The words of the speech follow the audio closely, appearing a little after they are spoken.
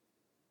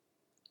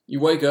You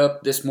wake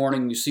up this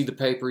morning, you see the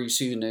paper, you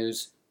see the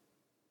news.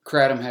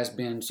 Kratom has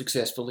been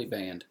successfully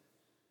banned.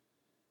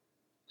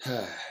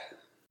 The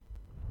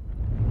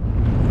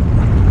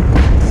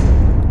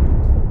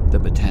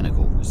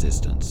Botanical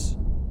Resistance.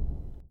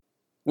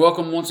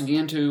 Welcome once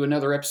again to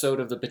another episode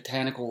of the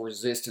Botanical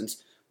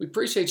Resistance. We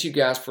appreciate you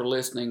guys for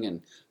listening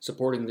and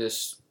supporting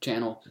this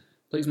channel.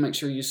 Please make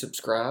sure you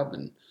subscribe,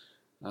 and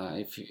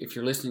if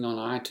you're listening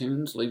on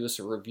iTunes, leave us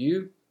a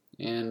review.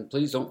 And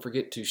please don't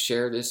forget to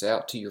share this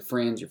out to your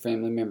friends, your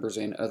family members,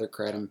 and other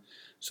Kratom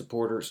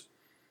supporters.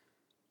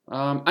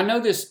 I know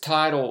this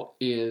title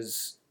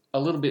is a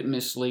little bit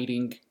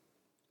misleading,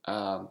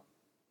 and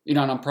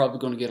I'm probably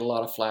going to get a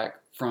lot of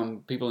flack from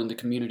people in the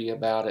community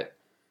about it.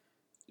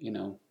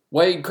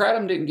 Wade,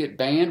 Kratom didn't get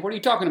banned. What are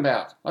you talking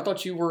about? I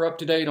thought you were up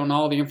to date on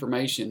all the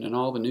information and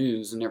all the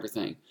news and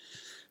everything.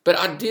 But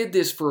I did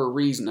this for a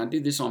reason. I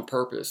did this on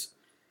purpose.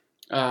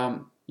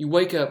 You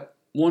wake up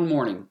one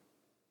morning,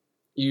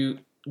 you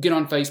get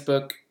on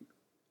Facebook,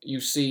 you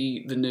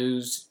see the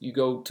news, you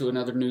go to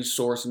another news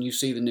source and you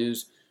see the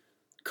news,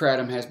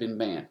 Kratom has been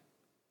banned.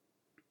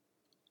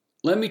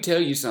 Let me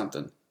tell you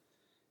something.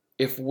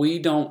 If we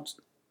don't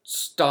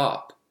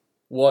stop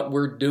what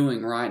we're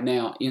doing right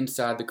now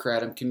inside the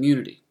Kratom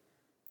community,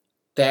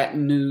 that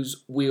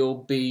news will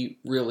be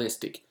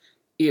realistic.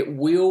 It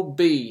will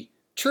be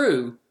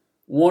true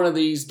one of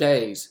these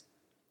days.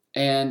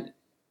 And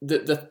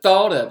the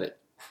thought of it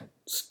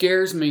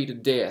scares me to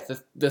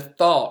death. The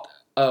thought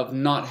of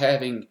not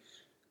having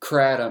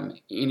Kratom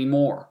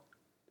anymore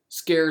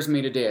scares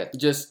me to death.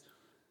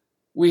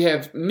 We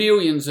have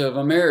millions of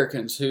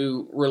Americans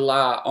who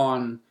rely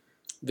on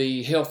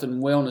the health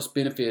and wellness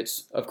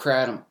benefits of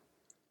Kratom.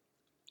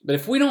 But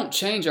if we don't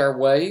change our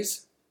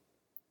ways,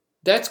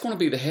 that's going to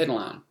be the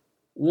headline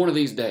one of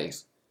these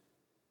days.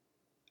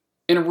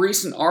 In a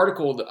recent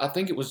article, I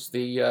think it was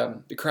the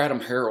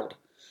Kratom Herald,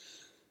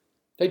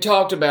 they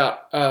talked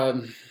about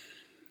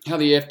how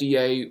the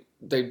FDA,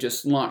 they've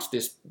just launched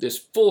this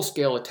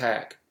full-scale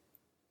attack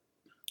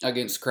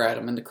against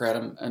Kratom and the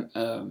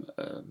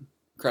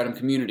Kratom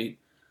community.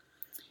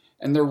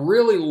 And they're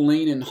really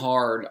leaning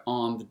hard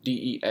on the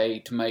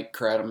DEA to make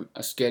Kratom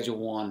a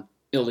Schedule I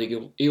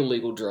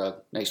illegal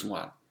drug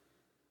nationwide.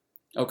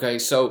 Okay,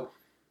 so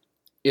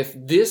if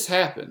this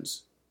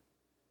happens,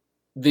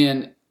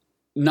 then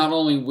not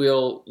only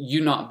will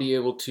you not be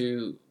able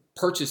to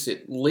purchase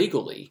it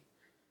legally,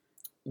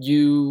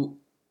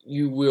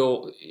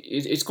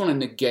 it's going to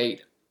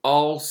negate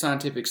all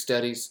scientific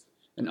studies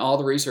and all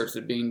the research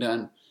that's being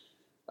done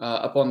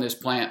upon this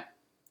plant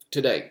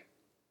today.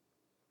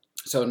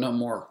 So no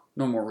more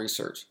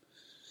research.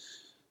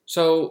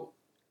 So,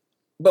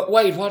 but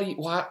Wade,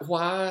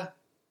 why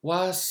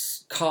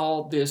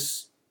call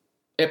this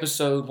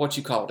episode what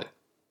you called it?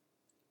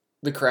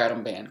 The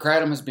Kratom ban.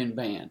 Kratom has been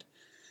banned.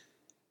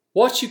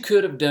 What could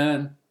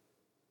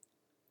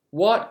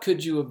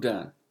you have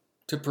done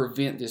to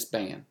prevent this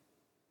ban?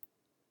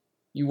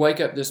 You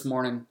wake up this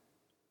morning,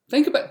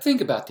 think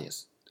about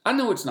this. I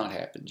know it's not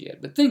happened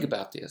yet, but think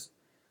about this.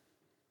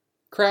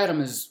 Kratom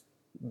is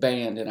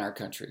banned in our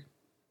country.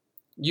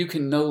 You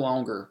can no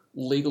longer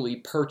legally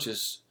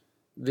purchase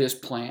this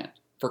plant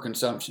for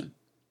consumption.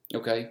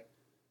 Okay?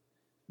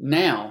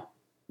 Now,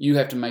 you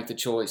have to make the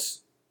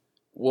choice.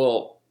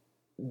 Well,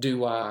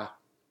 do I,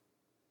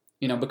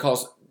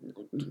 because,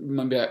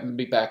 let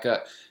me back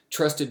up.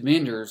 Trusted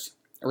vendors,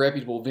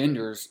 reputable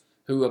vendors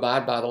who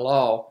abide by the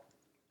law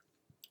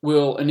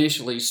will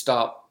initially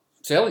stop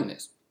selling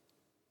this.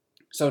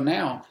 So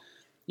now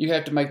you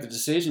have to make the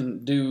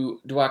decision, do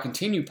I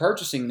continue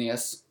purchasing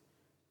this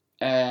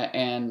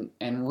and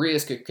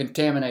risk a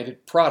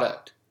contaminated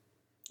product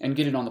and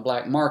get it on the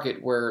black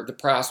market where the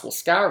price will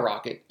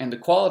skyrocket and the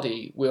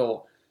quality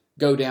will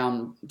go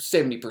down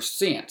 70%,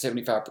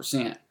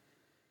 75%.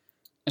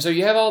 And so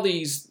you have all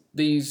these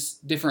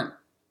different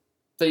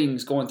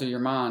things going through your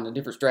mind and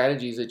different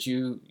strategies that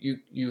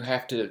you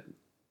have to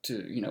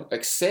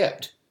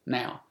accept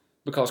now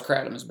because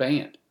Kratom is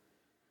banned.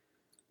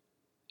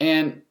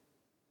 And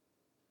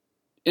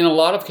in a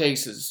lot of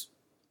cases,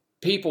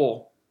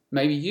 people,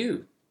 maybe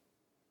you,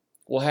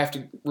 will have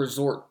to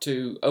resort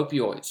to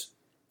opioids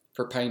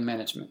for pain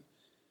management.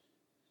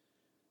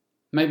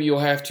 Maybe you'll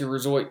have to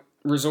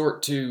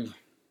resort to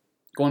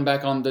going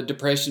back on the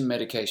depression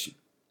medication.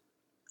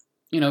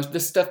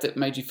 This stuff that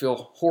made you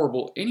feel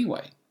horrible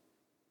anyway.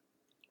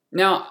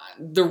 Now,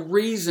 the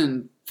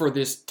reason for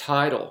this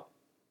title,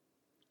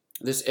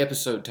 this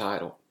episode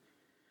title,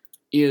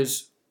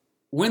 is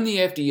when the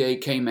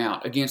FDA came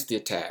out against the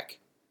attack,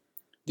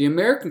 the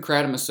American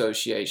Kratom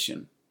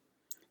Association,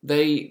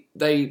 they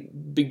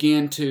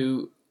began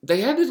to,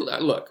 they had to,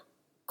 look,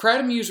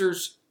 Kratom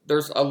users,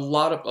 there's a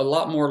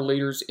lot more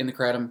leaders in the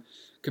Kratom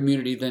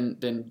community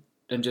than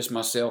just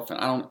myself, and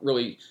I don't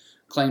really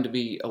claim to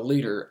be a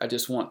leader. I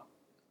just want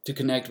to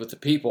connect with the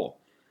people.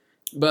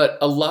 But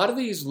a lot of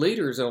these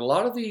leaders and a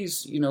lot of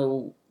these,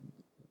 even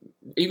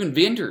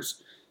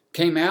vendors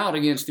came out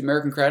against the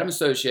American Kratom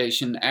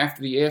Association after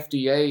the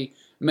FDA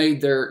made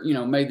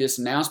this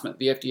announcement.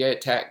 The FDA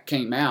attack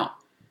came out.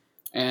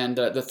 and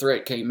the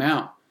threat came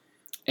out.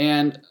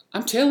 And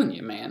I'm telling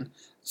you, man,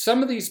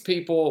 some of these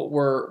people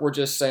were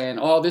just saying,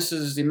 oh, this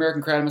is the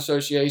American Kratom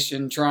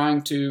Association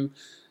trying to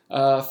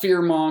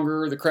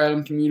fearmonger the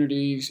Kratom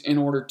communities in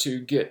order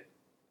to get,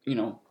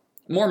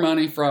 more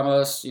money from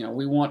us.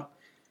 We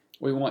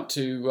want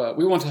to,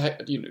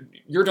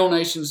 your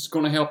donation is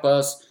going to help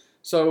us.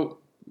 So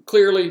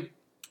clearly,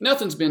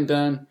 nothing's been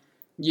done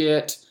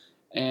yet,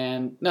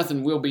 and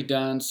nothing will be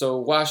done. So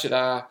why should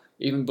I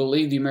even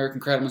believe the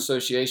American Kratom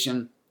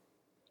Association?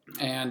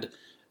 And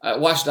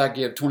why should I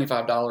give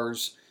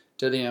 $25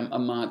 to them a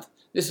month?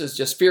 This is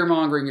just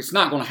fear-mongering. It's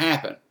not going to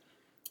happen.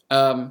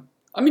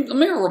 Let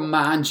me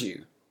remind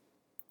you,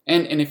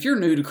 and if you're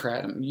new to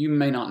Kratom, you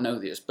may not know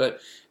this, but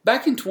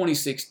back in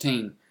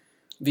 2016,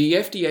 the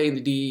FDA and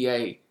the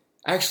DEA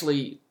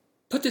actually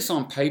put this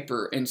on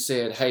paper and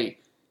said, hey,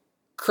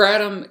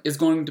 Kratom is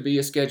going to be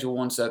a Schedule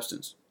 1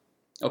 substance.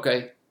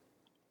 Okay?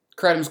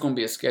 Kratom is going to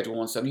be a Schedule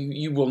 1 substance.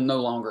 You will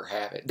no longer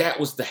have it. That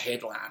was the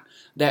headline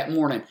that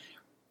morning.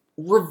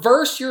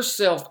 Reverse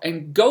yourself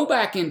and go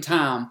back in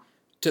time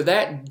to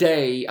that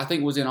day, I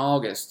think it was in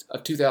August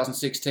of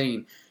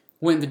 2016,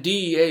 when the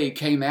DEA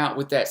came out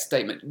with that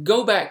statement.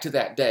 Go back to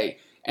that day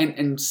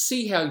and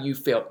see how you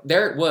felt.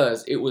 There it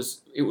was. It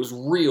was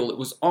real. It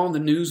was on the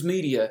news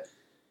media.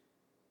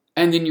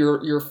 And then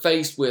you're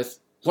faced with,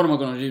 what am I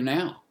going to do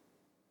now?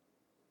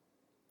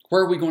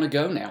 Where are we going to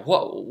go now?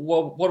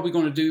 What are we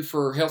going to do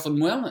for health and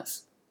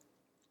wellness?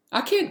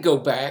 I can't go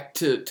back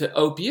to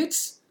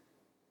opiates.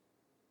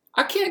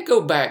 I can't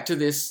go back to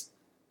this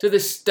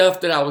stuff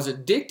that I was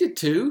addicted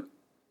to.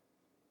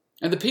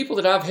 And the people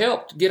that I've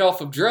helped get off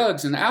of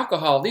drugs and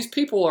alcohol, these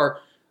people are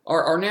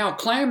now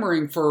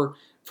clamoring for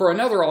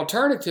another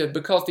alternative,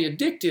 because the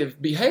addictive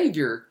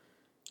behavior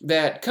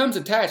that comes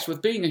attached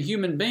with being a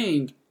human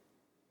being,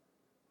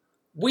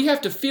 we have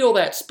to fill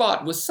that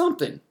spot with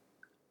something.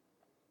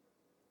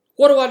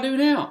 What do I do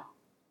now?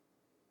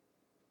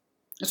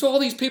 And so all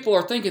these people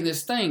are thinking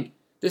this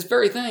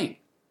very thing.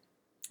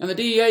 And the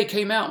DEA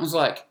came out and was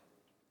like,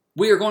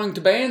 we are going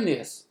to ban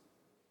this.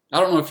 I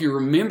don't know if you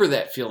remember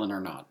that feeling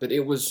or not, but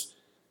it was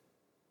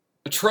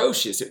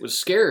atrocious. It was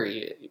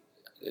scary.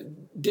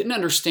 Didn't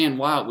understand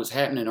why it was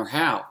happening or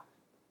how.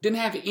 Didn't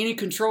have any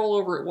control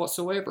over it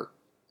whatsoever.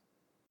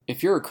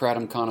 If you're a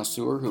Kratom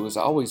connoisseur who is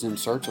always in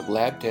search of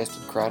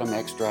lab-tested Kratom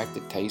extract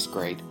that tastes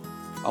great,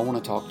 I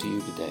want to talk to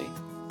you today.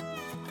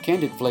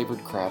 Candid Flavored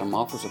Kratom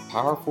offers a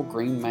powerful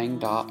green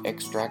Mangda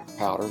extract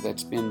powder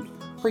that's been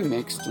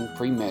pre-mixed and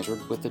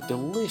pre-measured with a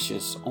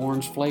delicious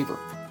orange flavor.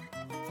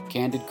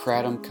 Candid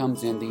Kratom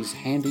comes in these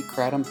handy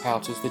Kratom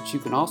pouches that you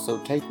can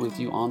also take with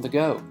you on the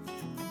go.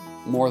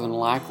 More than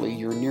likely,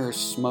 your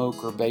nearest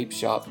smoke or vape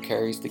shop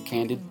carries the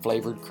Candid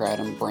Flavored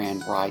Kratom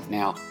brand right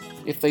now.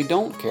 If they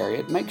don't carry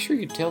it, make sure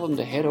you tell them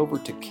to head over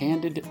to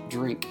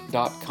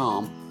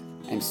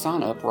candiddrink.com and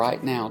sign up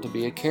right now to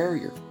be a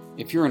carrier.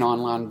 If you're an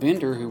online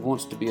vendor who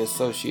wants to be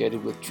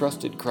associated with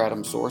trusted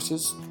Kratom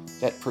sources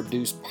that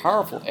produce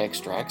powerful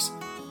extracts,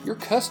 your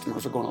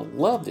customers are going to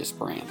love this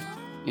brand.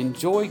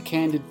 Enjoy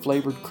Candid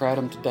Flavored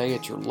Kratom today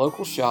at your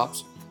local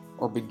shops,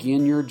 or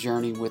begin your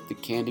journey with the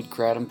Candid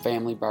Kratom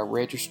family by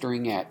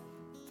registering at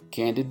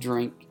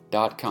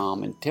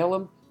candiddrink.com and tell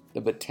them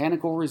the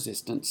Botanical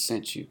Resistance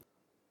sent you.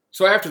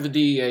 So after the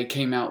DEA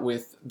came out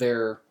with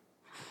their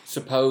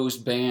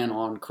supposed ban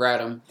on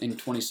Kratom in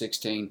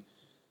 2016,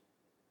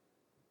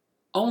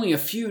 only a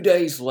few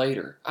days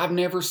later, I've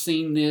never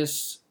seen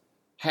this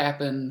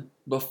happen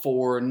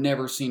before,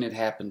 never seen it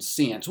happen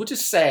since, which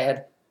is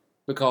sad,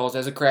 because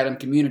as a Kratom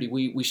community,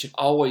 we should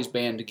always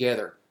band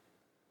together.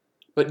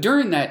 But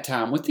during that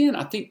time,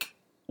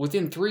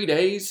 within 3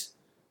 days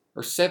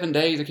or 7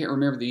 days, I can't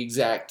remember the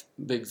exact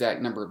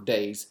number of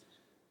days,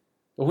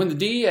 but when the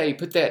DEA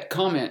put that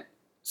comment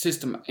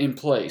system in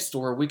place to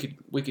where we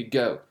could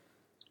go,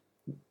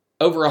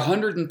 over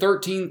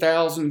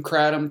 113,000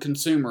 Kratom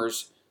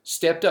consumers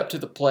stepped up to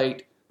the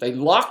plate. They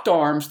locked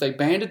arms, they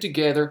banded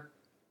together,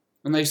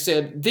 and they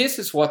said, this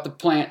is what the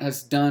plant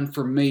has done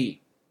for me.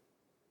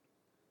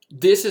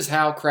 This is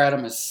how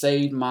Kratom has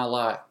saved my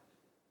life.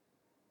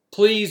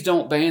 Please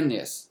don't ban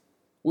this.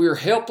 We are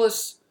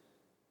helpless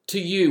to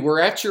you. We're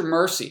at your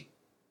mercy.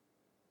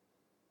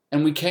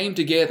 And we came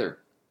together.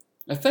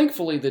 And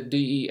thankfully, the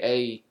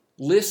DEA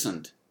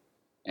listened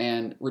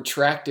and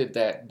retracted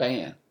that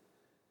ban.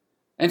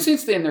 And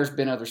since then, there's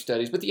been other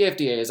studies, but the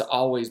FDA has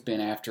always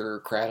been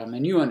after Kratom.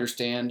 And you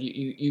understand,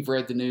 you've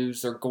read the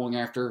news, they're going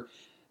after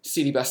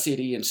city by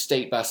city and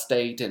state by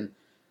state and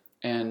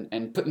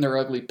putting their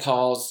ugly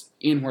paws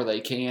in where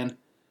they can.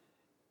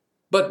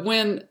 But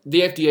when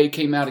the FDA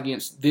came out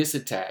against this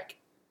attack,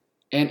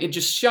 and it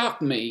just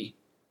shocked me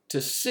to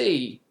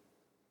see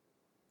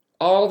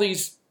all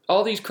these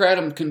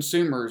Kratom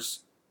consumers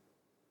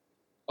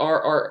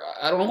are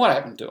I don't know what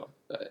happened to them.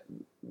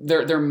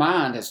 Their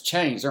mind has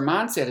changed. Their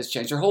mindset has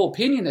changed. Their whole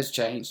opinion has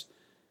changed.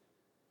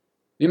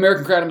 The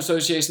American Kratom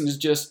Association is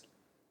just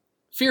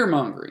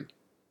fear-mongering.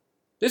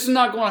 This is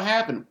not going to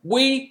happen.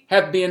 We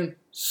have been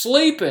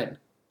sleeping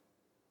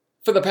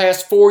for the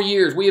past 4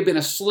 years. We have been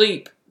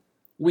asleep.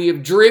 We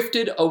have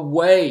drifted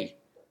away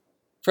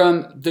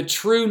from the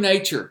true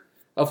nature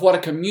of what a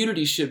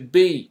community should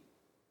be.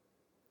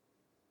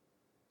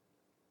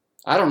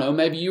 I don't know,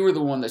 maybe you were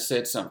the one that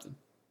said something.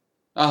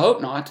 I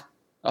hope not.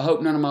 I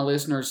hope none of my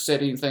listeners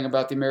said anything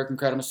about the American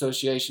Kratom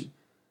Association.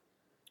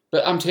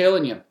 But I'm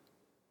telling you,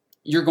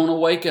 you're going to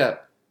wake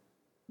up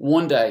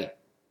one day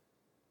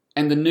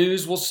and the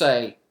news will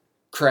say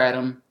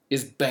Kratom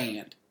is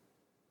banned.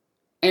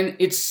 And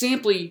it's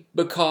simply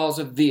because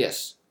of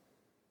this.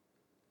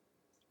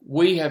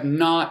 We have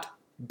not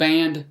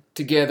band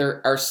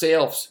together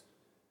ourselves.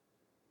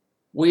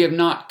 We have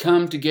not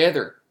come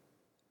together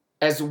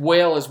as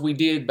well as we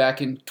did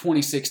back in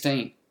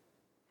 2016.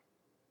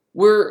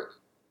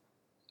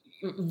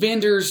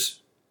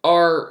 Vendors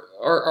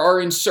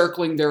are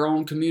encircling their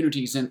own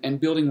communities and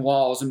building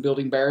walls and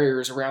building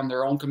barriers around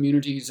their own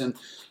communities, and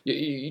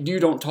you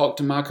don't talk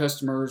to my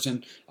customers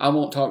and I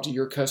won't talk to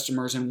your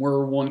customers, and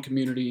we're one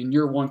community and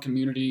you're one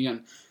community,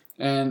 and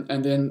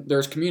then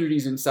there's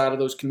communities inside of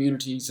those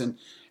communities, and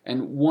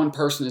one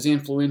person is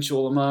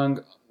influential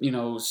among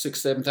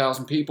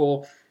 6,000-7,000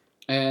 people,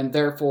 and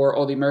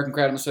therefore the American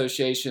Kratom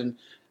Association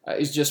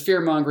is just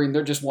fear-mongering.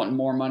 They're just wanting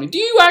more money. Do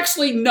you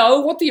actually know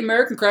what the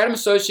American Kratom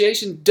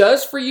Association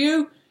does for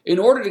you in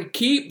order to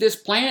keep this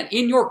plant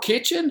in your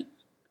kitchen?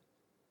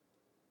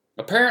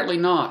 Apparently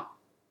not.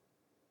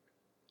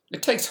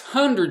 It takes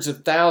hundreds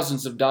of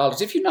thousands of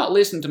dollars. If you've not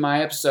listened to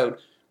my episode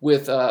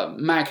with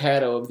Mac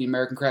Haddo of the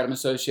American Kratom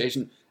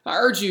Association, I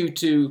urge you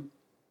to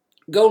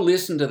go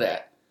listen to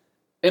that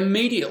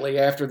immediately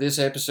after this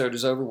episode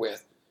is over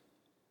with.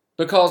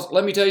 Because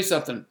let me tell you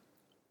something.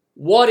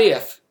 What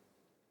if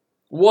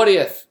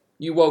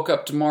you woke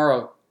up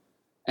tomorrow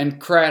and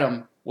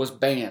Kratom was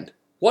banned?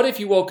 What if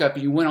you woke up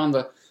and you went on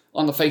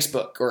the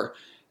Facebook or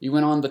you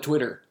went on the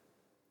Twitter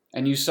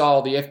and you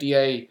saw the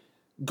FDA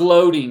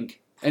gloating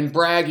and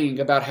bragging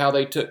about how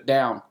they took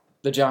down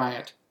the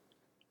giant?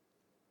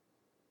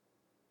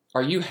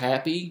 Are you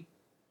happy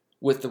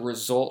with the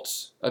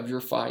results of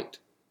your fight?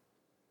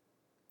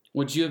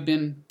 Would you have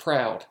been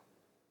proud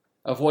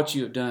of what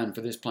you have done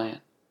for this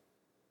plant?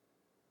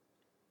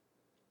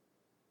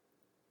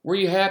 Were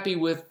you happy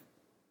with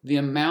the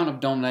amount of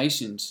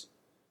donations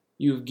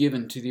you have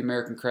given to the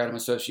American Kratom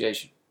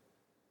Association?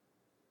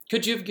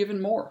 Could you have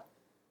given more?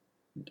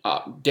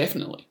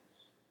 Definitely.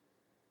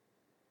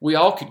 We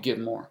all could give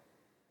more.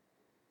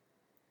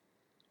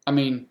 I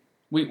mean,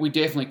 we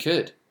definitely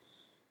could.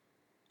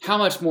 How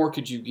much more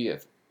could you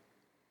give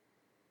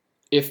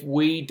if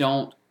we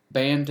don't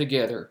band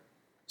together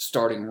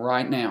starting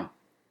right now?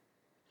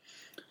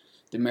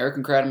 The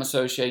American Kratom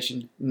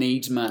Association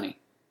needs money.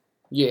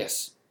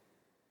 Yes.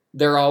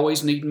 They're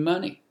always needing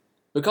money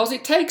because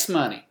it takes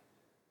money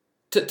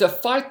to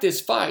fight this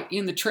fight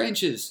in the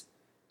trenches.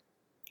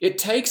 It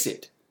takes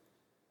it.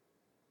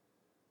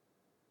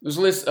 I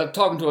was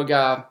talking to a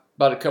guy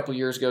about a couple of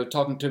years ago,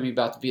 talking to me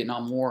about the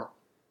Vietnam War,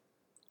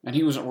 and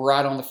he was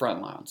right on the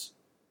front lines,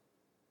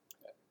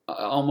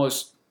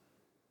 almost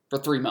for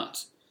 3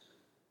 months.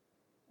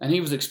 And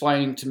he was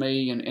explaining to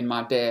me and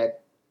my dad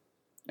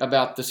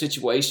about the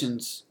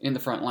situations in the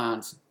front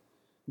lines,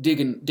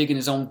 digging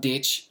his own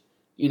ditch,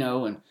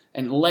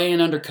 and laying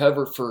under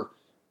cover for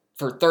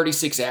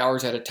 36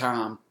 hours at a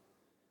time.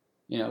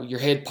 Your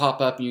head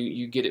pop up and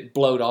you get it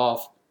blowed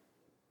off.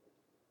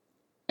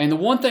 And the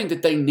one thing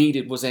that they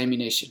needed was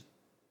ammunition.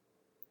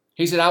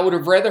 He said, I would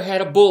have rather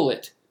had a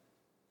bullet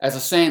as a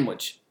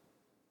sandwich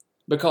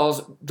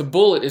because the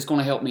bullet is going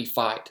to help me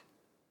fight.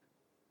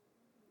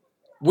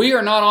 We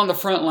are not on the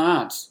front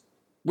lines.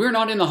 We're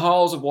not in the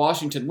halls of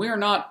Washington. We are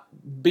not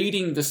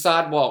beating the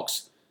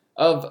sidewalks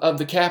of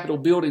the Capitol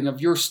building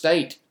of your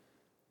state.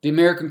 The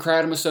American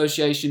Kratom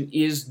Association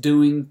is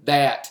doing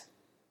that,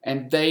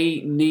 and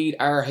they need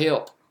our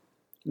help.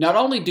 Not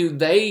only do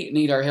they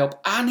need our help,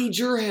 I need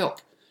your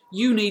help.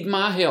 You need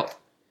my help.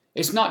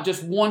 It's not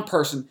just one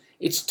person,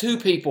 it's two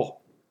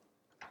people.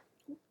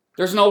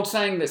 There's an old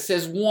saying that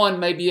says one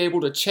may be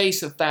able to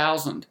chase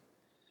 1,000,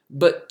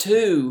 but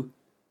two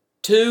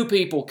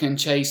people can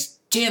chase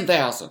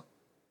 10,000.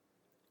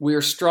 We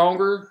are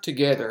stronger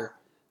together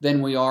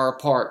than we are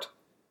apart.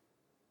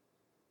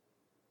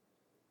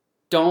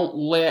 Don't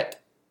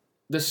let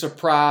the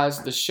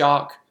surprise, the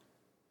shock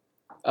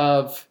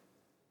of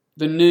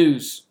the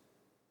news,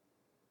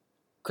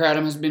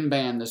 Kratom has been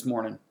banned this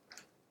morning.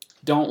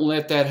 Don't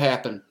let that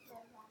happen.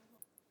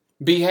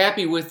 Be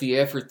happy with the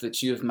effort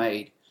that you have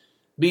made.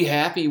 Be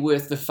happy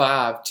with the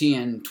 $5,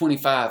 $10,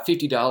 $25,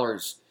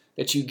 $50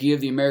 that you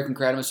give the American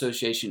Kratom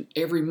Association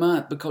every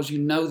month because you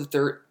know that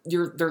they're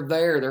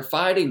there, they're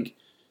fighting,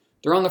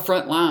 they're on the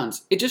front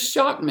lines. It just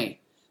shocked me.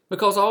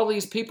 Because all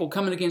these people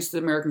coming against the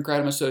American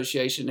Kratom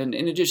Association, and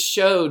it just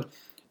showed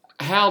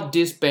how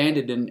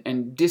disbanded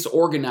and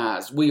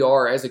disorganized we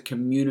are as a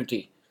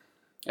community,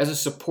 as a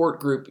support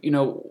group.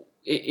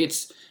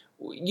 It's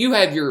you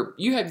have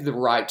the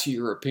right to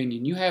your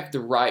opinion. You have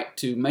the right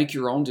to make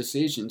your own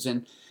decisions,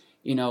 and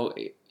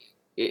it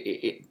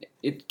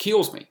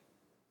kills me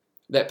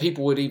that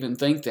people would even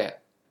think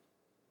that.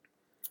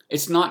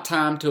 It's not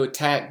time to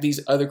attack these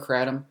other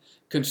kratom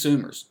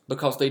consumers,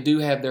 because they do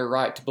have their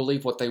right to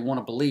believe what they want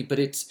to believe. But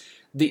it's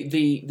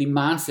the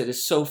mindset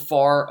is so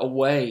far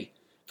away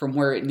from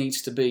where it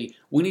needs to be.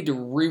 We need to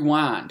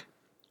rewind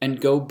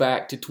and go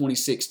back to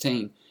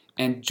 2016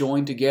 and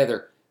join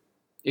together.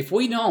 If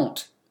we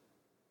don't,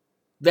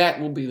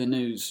 that will be the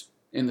news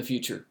in the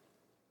future.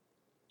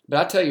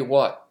 But I tell you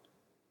what,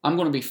 I'm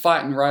going to be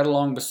fighting right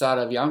along beside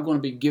of you. I'm going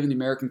to be giving the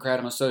American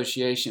Kratom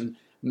Association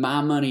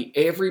my money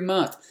every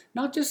month.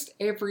 Not just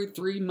every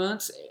 3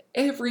 months,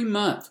 every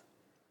month.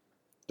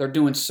 They're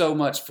doing so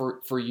much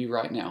for you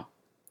right now.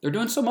 They're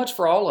doing so much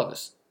for all of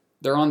us.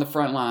 They're on the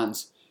front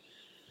lines.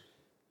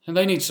 And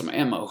they need some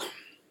ammo.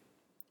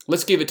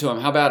 Let's give it to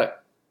them. How about it?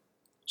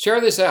 Share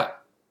this out.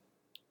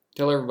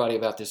 Tell everybody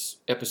about this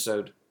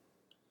episode.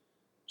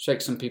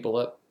 Shake some people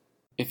up.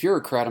 If you're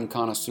a Kratom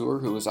connoisseur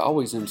who is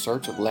always in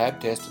search of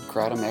lab-tested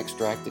Kratom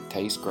extract that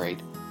tastes great,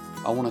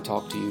 I want to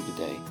talk to you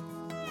today.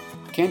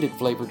 Candid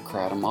Flavored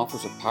Kratom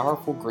offers a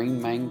powerful green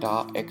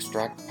Mangda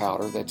extract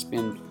powder that's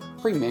been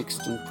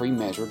pre-mixed and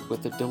pre-measured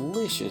with a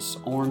delicious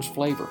orange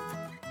flavor.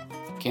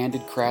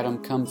 Candid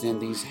Kratom comes in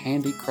these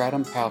handy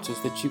Kratom pouches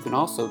that you can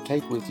also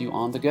take with you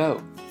on the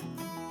go.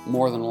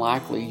 More than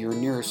likely, your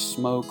nearest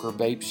smoke or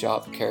vape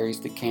shop carries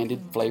the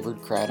Candid Flavored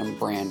Kratom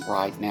brand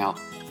right now.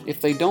 If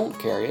they don't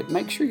carry it,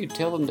 make sure you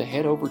tell them to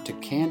head over to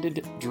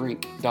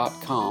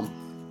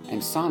candiddrink.com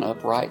and sign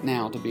up right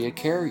now to be a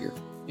carrier.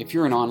 If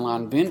you're an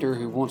online vendor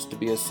who wants to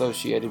be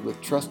associated with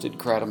trusted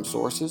Kratom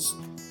sources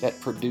that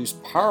produce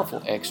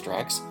powerful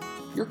extracts,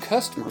 your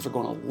customers are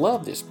going to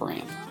love this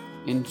brand.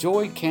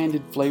 Enjoy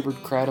Candid Flavored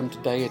Kratom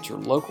today at your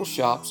local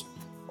shops,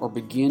 or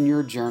begin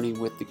your journey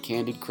with the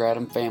Candid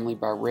Kratom family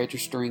by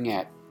registering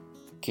at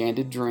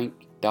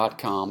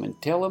candiddrink.com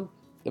and tell them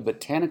the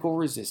Botanical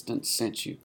Resistance sent you.